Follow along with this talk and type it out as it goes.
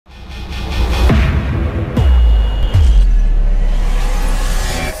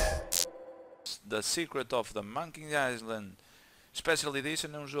The Secret of the Monkey Island Special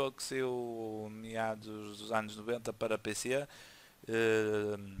Edition. É um jogo que saiu meados dos anos 90 para PC,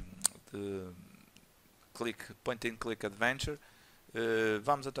 de point and click adventure.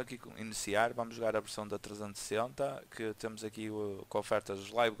 Vamos até aqui iniciar, vamos jogar a versão da 360, que temos aqui com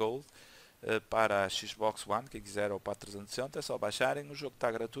ofertas Live Gold para a Xbox One, quem quiser, ou para a 360, é só baixarem, o jogo está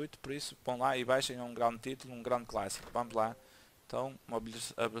gratuito, por isso vão lá e baixem, um grande título, um grande clássico. Vamos lá, então,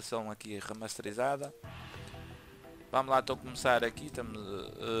 a versão aqui remasterizada. Vamos lá, estou a começar aqui, estamos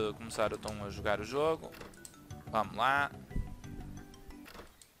a começar então a jogar o jogo. Vamos lá.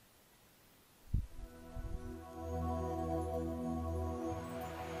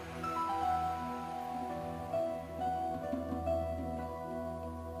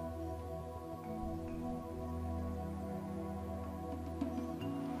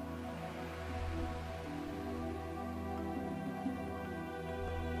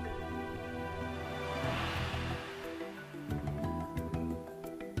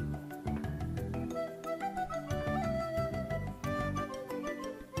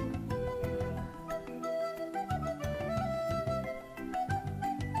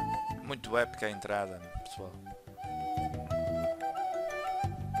 Muito épica a entrada, pessoal.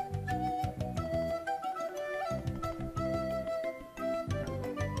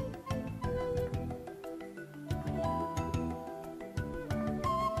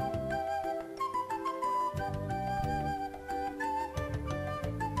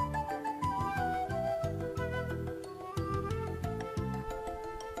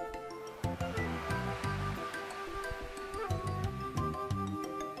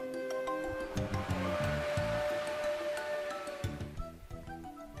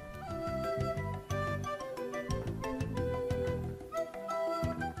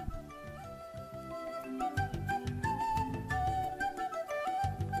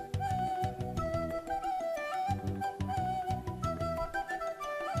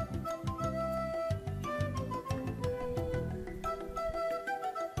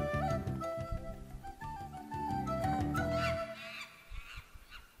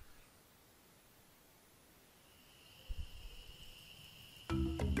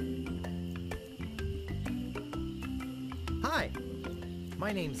 Hi,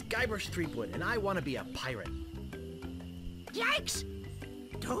 my name's Guybrush Threepwood, and I want to be a pirate. Yikes!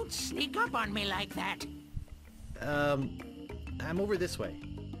 Don't sneak up on me like that. I'm over this way.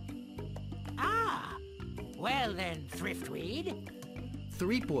 Ah, well then, Thriftweed.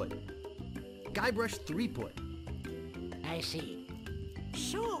 Threepwood. Guybrush Threepwood. I see.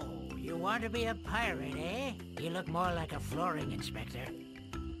 So, you want to be a pirate, eh? You look more like a flooring inspector.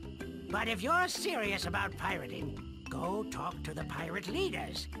 But if you're serious about pirating, go talk to the pirate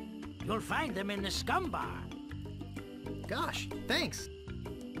leaders. You'll find them in the scum bar. Gosh, thanks.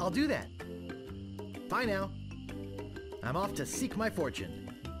 I'll do that. Bye now. I'm off to seek my fortune.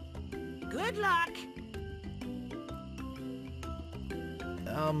 Good luck.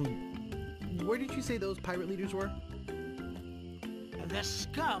 Where did you say those pirate leaders were? The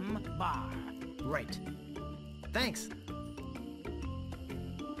scum bar. Right. Thanks.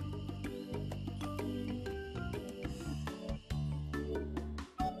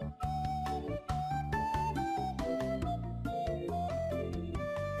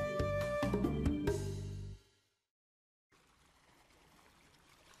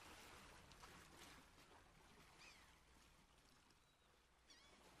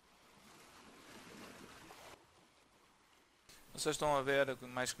 Vocês estão a ver,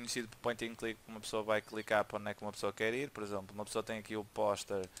 mais conhecido por point and click, uma pessoa vai clicar para onde é que uma pessoa quer ir. Por exemplo, uma pessoa tem aqui o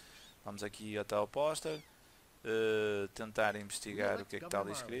póster, vamos aqui até ao póster, tentar investigar o que é que está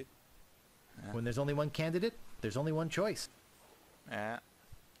ali escrito. When there's only one candidate, there's only one choice.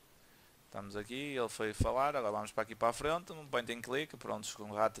 Estamos aqui, ele foi falar, agora vamos para aqui para a frente, um point and click, pronto, com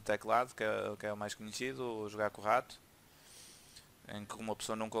o rato e teclado, que é o mais conhecido, jogar com o rato. Em que uma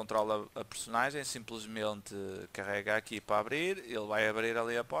pessoa não controla a personagem, simplesmente carrega aqui para abrir, ele vai abrir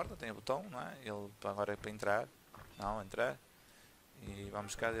ali a porta, tem o botão, não é? Ele agora é para entrar, não, entrar, e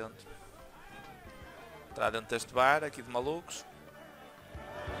vamos cá dentro. Entrar dentro deste bar, aqui de malucos.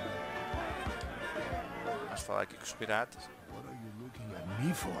 Vamos falar aqui com os piratas. What are you looking at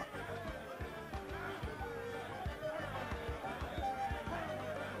me for?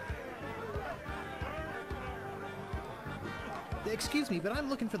 Excuse me, but I'm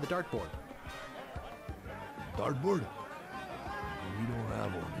looking for the dartboard. Dartboard? We don't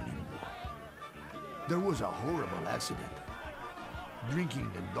have one anymore. There was a horrible accident.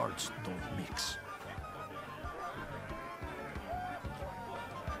 Drinking and darts don't mix.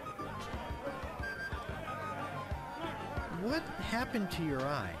 What happened to your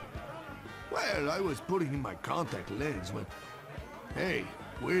eye? Well, I was putting in my contact lens when... Hey,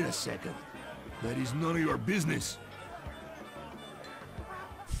 wait a second. That is none of your business.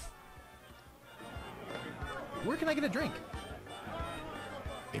 Where can I get a drink?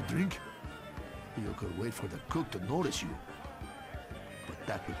 A drink? You could wait for the cook to notice you. But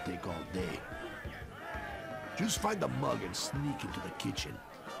that would take all day. Just find a mug and sneak into the kitchen.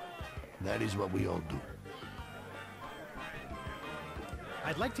 That is what we all do.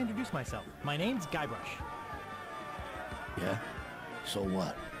 I'd like to introduce myself. My name's Guybrush. Yeah? So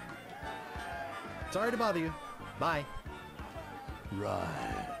what? Sorry to bother you. Bye.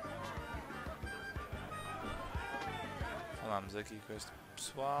 Right. Falamos aqui com este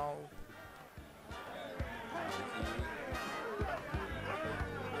pessoal. Vamos aqui.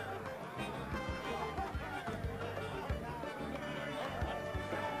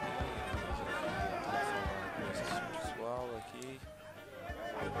 Este pessoal aqui.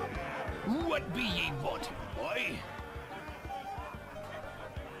 What be ye wanting, boy?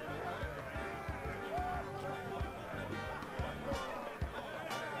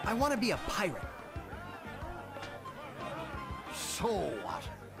 I want to be a pirate. So what?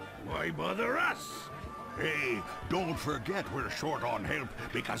 Why bother us? Hey, don't forget we're short on help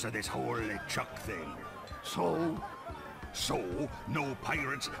because of this whole LeChuck thing. So? So, no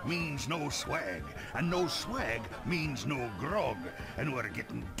pirates means no swag, and no swag means no grog, and we're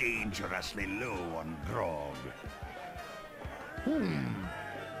getting dangerously low on grog. Do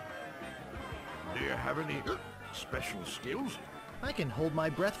you have any special skills? I can hold my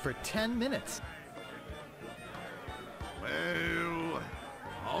breath for 10 minutes. Well,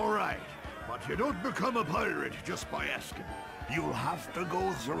 all right. But you don't become a pirate just by asking. You'll have to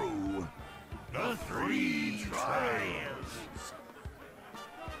go through the 3 trials.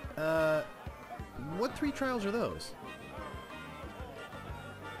 What 3 trials are those?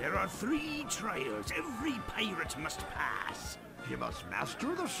 There are 3 trials every pirate must pass. You must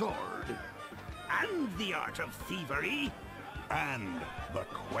master the sword. And the art of thievery. And the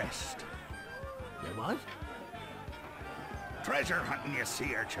quest. You what? Treasure hunting, you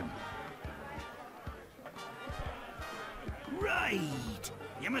sea urchin. Right.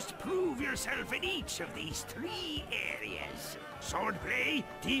 You must prove yourself in each of these 3 areas. Swordplay,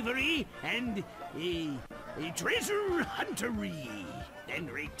 thievery, and treasure huntery. Then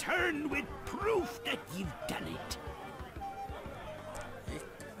return with proof that you've done it.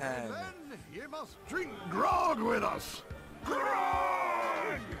 Then you must drink grog with us.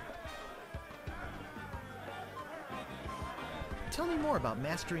 Grog! Tell me more about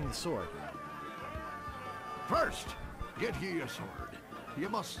mastering the sword. First, get ye a sword. You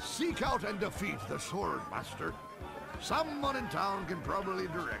must seek out and defeat the sword master. Someone in town can probably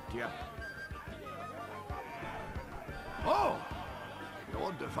direct you. Oh! You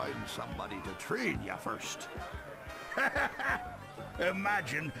want to find somebody to train you first.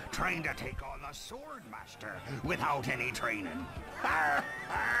 Imagine trying to take on the sword master without any training.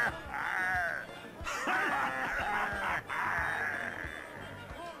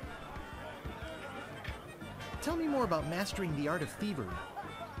 Tell me more about mastering the art of thievery.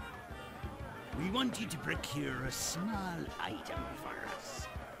 We want you to procure a small item for us.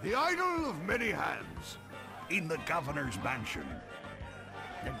 The idol of many hands. In the governor's mansion.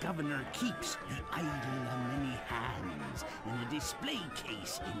 The governor keeps the idol of many hands in a display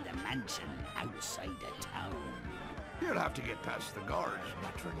case in the mansion outside the town. You'll have to get past the guards,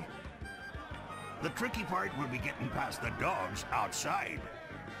 naturally. The tricky part will be getting past the dogs outside.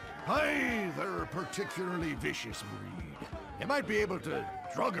 Aye, they're a particularly vicious breed. You might be able to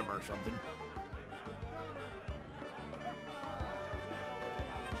drug them or something.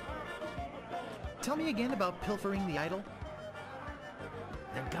 Tell me again about pilfering the idol.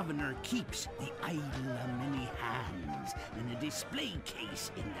 The governor keeps the idol of many hands in a display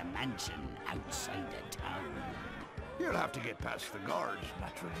case in the mansion outside the town. You'll have to get past the guards,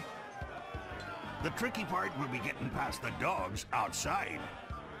 naturally. The tricky part will be getting past the dogs outside.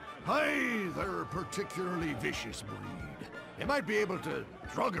 Aye, they're a particularly vicious breed. You might be able to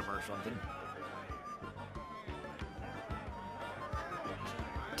drug them or something.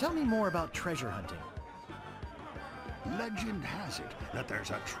 Tell me more about treasure hunting. Legend has it that there's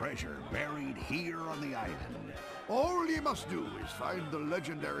a treasure buried here on the island. All you must do is find the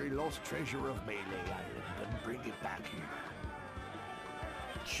legendary lost treasure of Melee Island and bring it back here.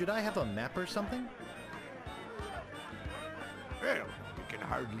 Should I have a map or something? Well, you can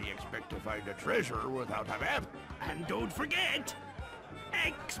hardly expect to find a treasure without a map. And don't forget,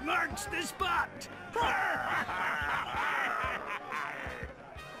 X marks the spot.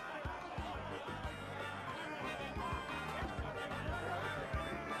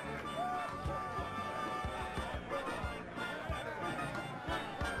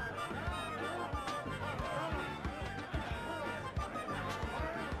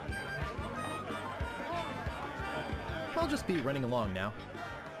 I'll just be running along now.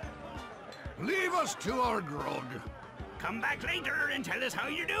 Leave us to our grog. Come back later and tell us how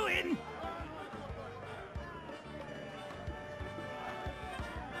you're doing.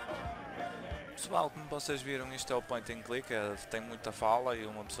 Pessoal, como vocês viram, isto é o point and click, tem muita fala e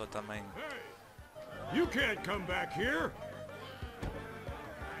uma pessoa também... You can't come back here.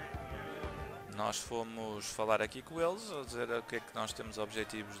 Nós fomos falar aqui com eles, a dizer o que é que nós temos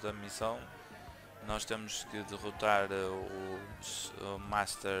objetivos da missão. Nós temos que derrotar o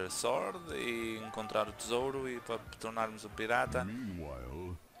Master Sword e encontrar o tesouro e para tornarmos o pirata.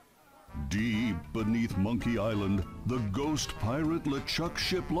 Meanwhile, deep beneath Monkey Island, the ghost pirate LeChuck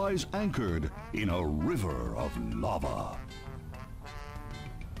ship lies anchored in a river of lava.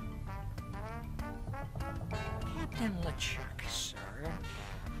 Captain LeChuck, sir.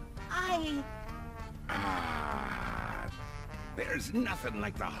 There's nothing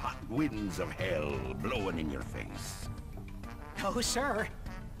like the hot winds of hell blowing in your face. Oh, sir.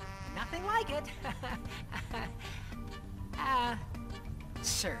 Nothing like it.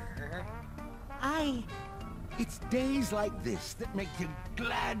 Sir, It's days like this that make you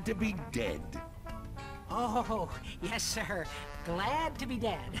glad to be dead. Oh, yes, sir. Glad to be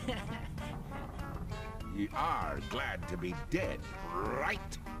dead. You are glad to be dead,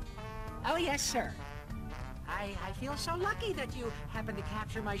 right? Oh, yes, sir. I feel so lucky that you happened to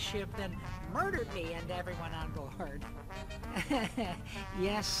capture my ship, then murdered me and everyone on board.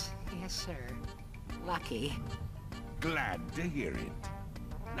 Yes, sir. Lucky. Glad to hear it.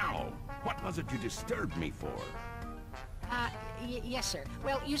 Now, what was it you disturbed me for? Yes, sir.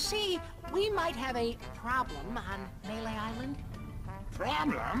 Well, you see, we might have a problem on Melee Island.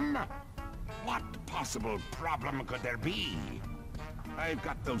 Problem? What possible problem could there be? I've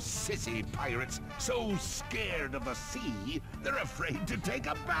got those sissy pirates so scared of the sea, they're afraid to take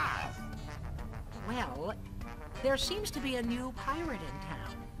a bath. Well, there seems to be a new pirate in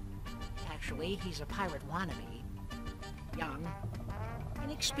town. Actually, he's a pirate wannabe. Young,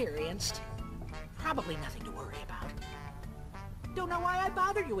 inexperienced, probably nothing to worry about. Don't know why I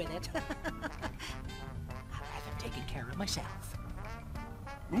bother you in it. I'll have him taken care of myself.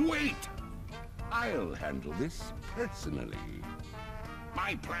 Wait! I'll handle this personally.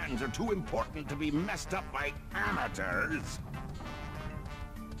 My plans are too important to be messed up by amateurs.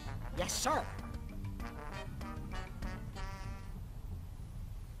 Yes, sir.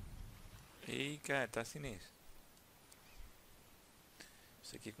 E cá, está sinistro.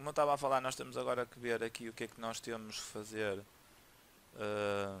 Isso aqui, como eu estava a falar, nós temos agora que ver aqui o que é que nós temos que fazer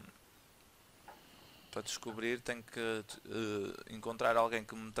para descobrir. Tenho que encontrar alguém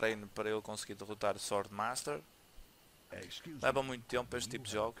que me treine para eu conseguir derrotar o Sword Master. Leva muito tempo este tipo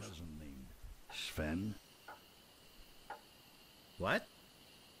de jogos. Sven? What?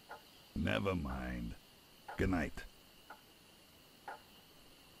 Never mind. Good night.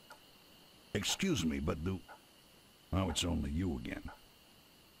 Excuse me, but oh, it's only you again.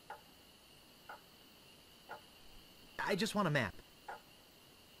 I just want a map.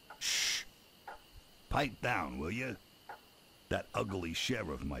 Shh. Pipe down, will you? That ugly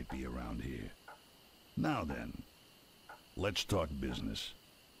sheriff might be around here. Now then, let's talk business.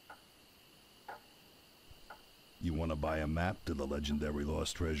 You want to buy a map to the legendary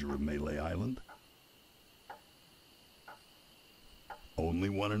lost treasure of Melee Island? Only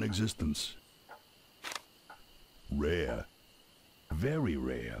one in existence. Rare. Very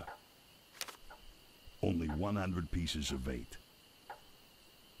rare. Only 100 pieces of 8.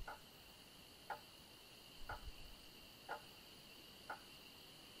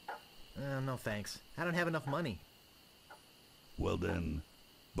 No thanks. I don't have enough money. Well then,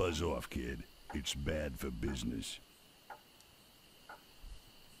 buzz off, kid. It's bad for business.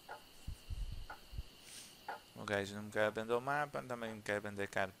 O gajo não me quer vender o mapa, também me quer vender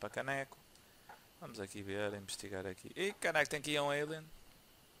caro para caneco. Vamos aqui ver, investigar aqui. Ih, caraca, tem aqui um alien.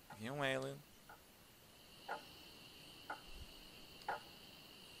 Aqui um alien.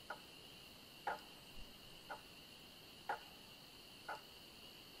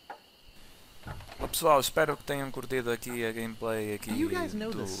 Olá pessoal, espero que tenham curtido aqui a gameplay aqui do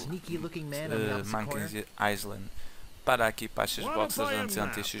Monkey Island para aqui para a Xbox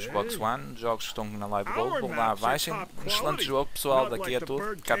 360 e Xbox One, jogos que estão na Live Gold, vão lá, baixem, um excelente jogo pessoal, daqui é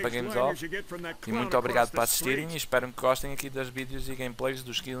tudo, Kappa Games Off, e muito obrigado por assistirem e espero que gostem aqui das vídeos e gameplays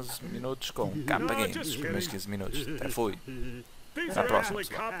dos 15 minutos com Kappa Games, os primeiros 15 minutos, até fui, até à próxima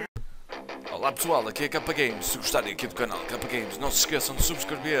pessoal. Olá pessoal, aqui é Kappa Games, se gostarem aqui do canal Kappa Games não se esqueçam de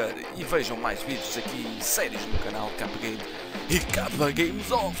subscrever e vejam mais vídeos aqui, séries no canal Kappa Games e Kappa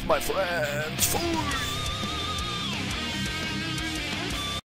Games Off, my friends, fui!